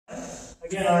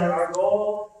Again, our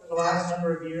goal for the last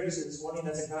number of years is wanting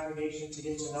as a congregation to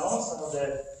get to know some of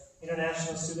the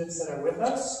international students that are with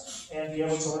us and be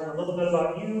able to learn a little bit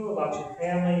about you, about your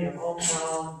family, your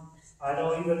hometown. I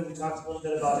know even we talked a little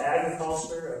bit about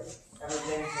agriculture, of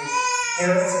everything from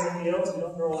carrots in the fields. We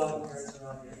don't grow a lot of carrots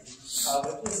around here.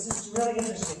 But it's just really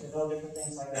interesting to know different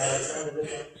things like that and some of the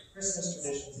different Christmas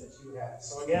traditions that you have.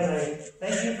 So again, I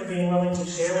thank you for being willing to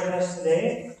share with us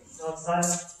today. It's not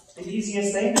the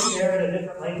easiest thing to share in a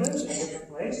different language, in a different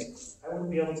place. I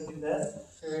wouldn't be able to do that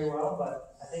very well,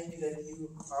 but I thank you that you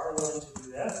are willing to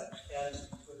do that. And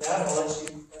with that, I'll let you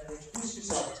introduce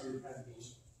yourself to the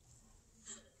congregation.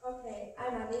 Okay,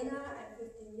 I'm Alena, I'm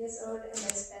 15 years old, and I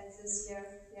spent this year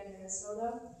here in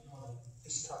Minnesota.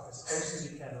 Just talk as close as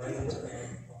you can, right into the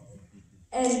microphone.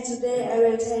 And today I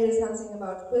will tell you something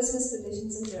about Christmas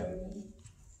traditions in Germany.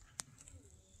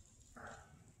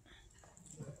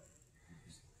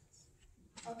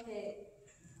 Okay.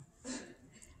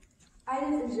 I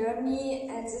live in Germany,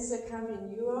 and this is a country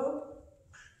in Europe.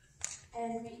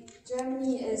 And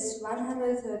Germany is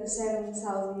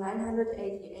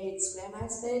 137,988 square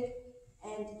miles big,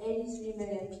 and 83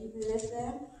 million people live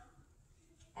there.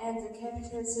 And the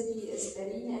capital city is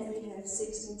Berlin, and we have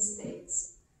 16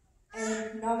 states.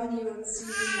 And normally you would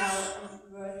see now on the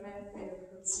world map, and you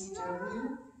could see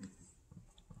Germany.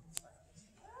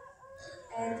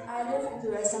 And I live in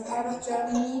the western part of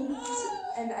Germany,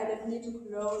 and I live near to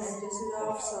Cologne and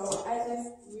Düsseldorf, so I live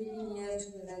really near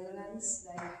to the Netherlands,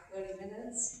 like 30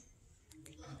 minutes.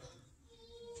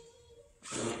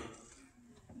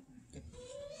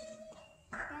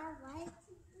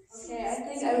 Okay, I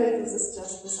think I will do this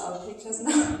just without pictures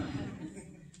now.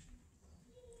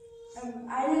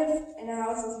 I live in a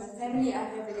house with my family. I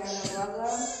have a younger brother,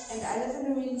 and I live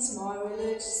in a really small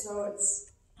village, so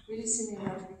it's really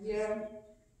similar to here.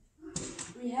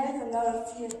 We have a lot of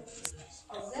fields.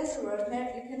 Oh, there's a road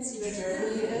map. You can see where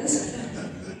Germany is.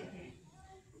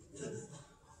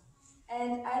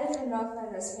 And I live in North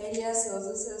Rhine-Westphalia, so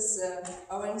this is the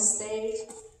orange state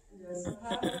in the western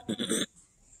part.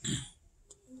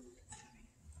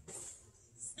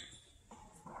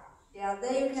 Yeah,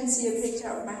 there you can see a picture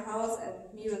of my house and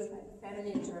me with my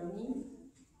family in Germany.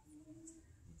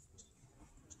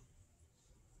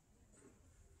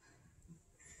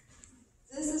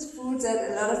 This is food that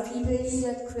a lot of people eat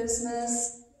at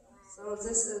Christmas. So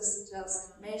this is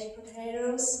just mashed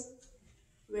potatoes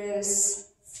with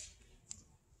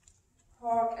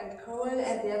pork and coal,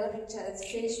 and the other picture is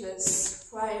fish with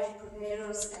fried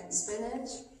potatoes and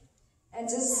spinach. And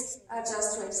these are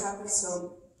just two examples,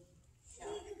 so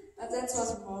yeah. But that's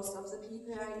what most of the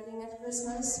people are eating at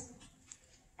Christmas.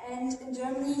 And in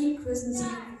Germany, Christmas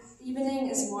evening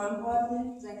is more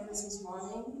important than Christmas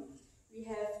morning. We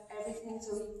have everything,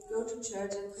 so we go to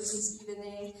church at Christmas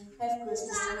evening, have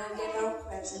Christmas dinner, get our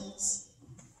presents.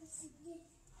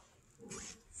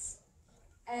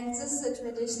 And this is a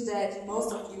tradition that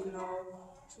most of you know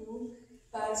too,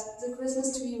 but the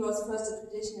Christmas tree was first a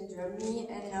tradition in Germany,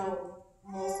 and now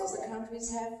most of the countries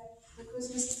have the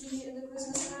Christmas tree in the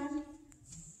Christmas time.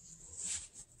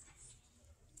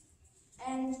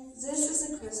 And this is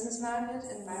a Christmas market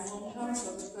in my hometown,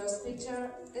 so the first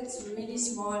picture, it's really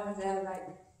small and there are like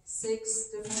 6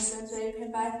 different cents where you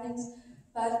can buy things.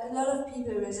 But a lot of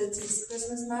people visit these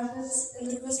Christmas markets in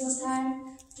the Christmas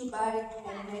time to buy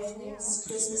handmade things,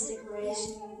 Christmas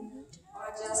decoration,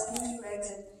 or just meet friends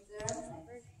and eat there.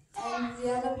 And the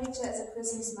other picture is a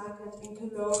Christmas market in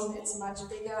Cologne. It's much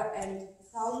bigger and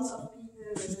thousands of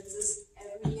people visit this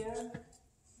every year.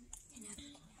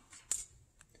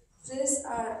 These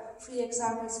are 3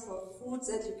 examples for foods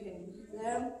that you can eat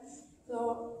there. So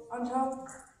on top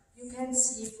you can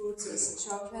see foods with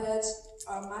chocolate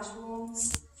or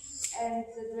mushrooms, and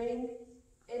the drink,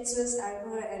 it's with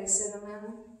alcohol and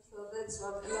cinnamon. So that's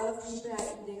what a lot of people are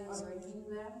eating or drinking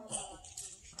there.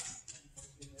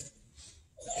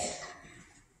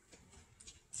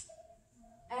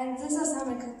 And these are some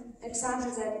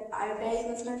examples that I bake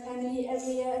with my family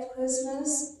every year at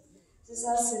Christmas. These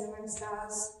are cinnamon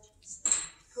stars,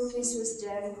 cookies with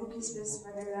jam, cookies with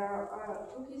vanilla, or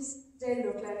cookies, they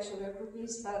look like sugar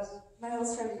cookies, but my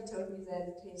host family told me that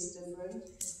it tastes different.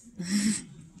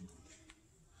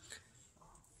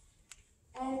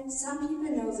 And some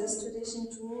people know this tradition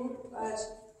too, but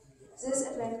this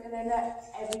advent calendar,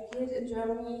 every kid in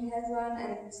Germany has one,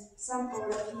 and some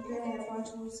older people have one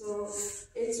too, so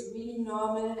it's really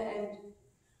normal, and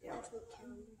yeah.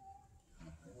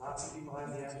 Lots of people have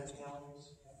the advent calendars.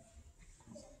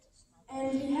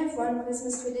 And we have one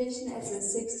Christmas tradition at the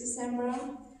 6th December,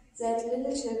 that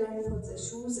little children put their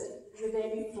shoes the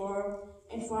day before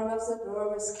in front of the door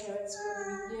with carrots for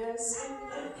the new year, chocolates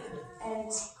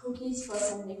and cookies for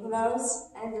St. Nicholas.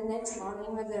 And the next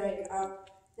morning when they wake up,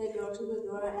 they go to the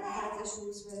door and find their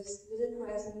shoes with little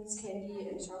presents, candy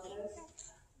and chocolate.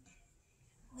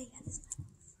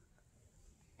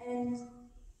 And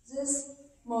this,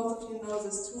 most of you know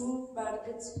this too, but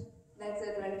it's like the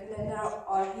Advent calendar.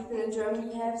 All people in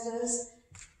Germany have this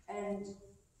and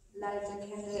light the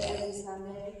candle every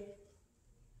Sunday.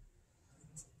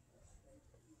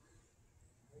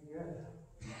 Very good.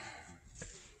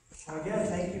 Well, again,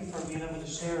 thank you for being able to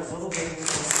share a little bit with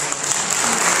us.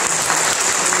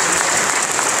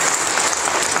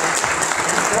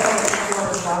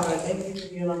 Thank you for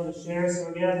being able to share. So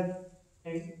again,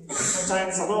 sometimes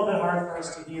it's a little bit hard for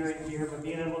us to hear in here, but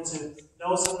being able to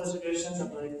know some of the traditions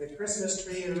of the Christmas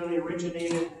tree that really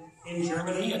originated in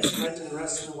Germany and spread to the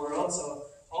rest of the world. So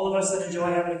all of us that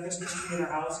enjoy having a Christmas tree in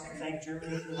our house can thank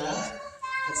Germany for that.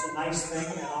 That's a nice thing.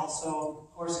 And also,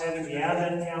 of course, having the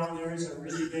Advent calendars are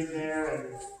really big there,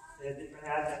 and the different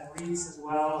Advent wreaths as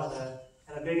well,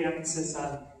 and a big emphasis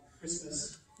on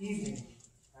Christmas evening,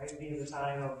 right, being the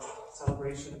time of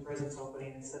celebration and presents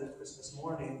opening instead of Christmas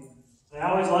morning. I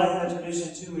always like that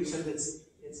tradition too, except it's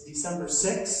December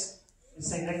 6th, it's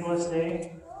St. Nicholas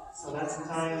Day, so that's the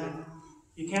time that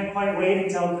you can't quite wait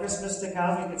until Christmas to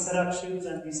come. You can set up shoes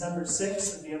on December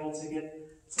 6th and be able to get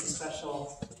some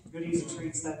special goodies and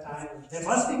treats that time. It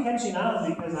must be catching on,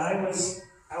 because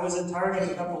I was in Target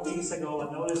a couple weeks ago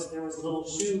and noticed there was little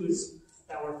shoes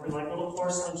that were for like little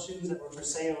porcelain shoes that were for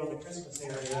sale in the Christmas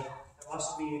area. It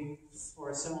must be for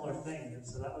a similar thing, and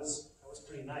so that was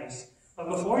pretty nice. But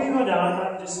before you go down, I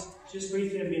thought just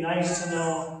briefly, it'd be nice to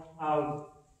know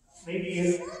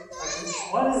maybe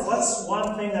what's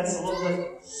one thing that's a little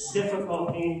bit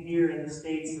difficult being here in the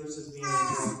States versus being in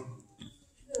Germany?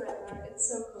 The weather. It's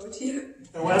so cold here.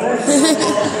 The weather is so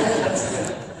cold here? That's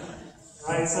good.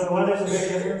 Right, so the weather's a big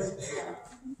difference?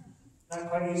 Not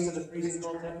quite used to the freezing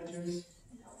cold temperatures?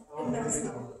 Oh, there you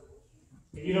go.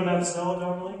 You don't have snow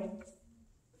normally?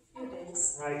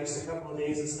 Days. Right, just a couple of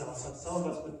days of snow. So some of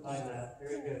us wouldn't mind that.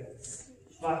 Very good.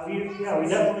 But we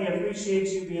definitely appreciate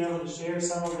you being able to share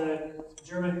some of the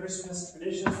German Christmas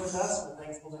traditions with us. We're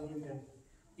thankful that you can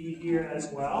be here as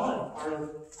well and part of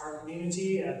our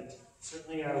community. And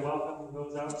certainly our welcome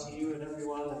goes out to you and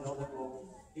everyone, and know that we'll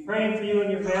be praying for you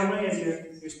and your family as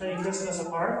you're spending Christmas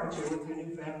apart, but you're with your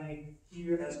new family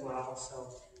here as well. So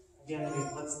again,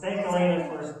 let's thank Alena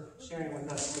for sharing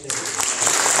with us today.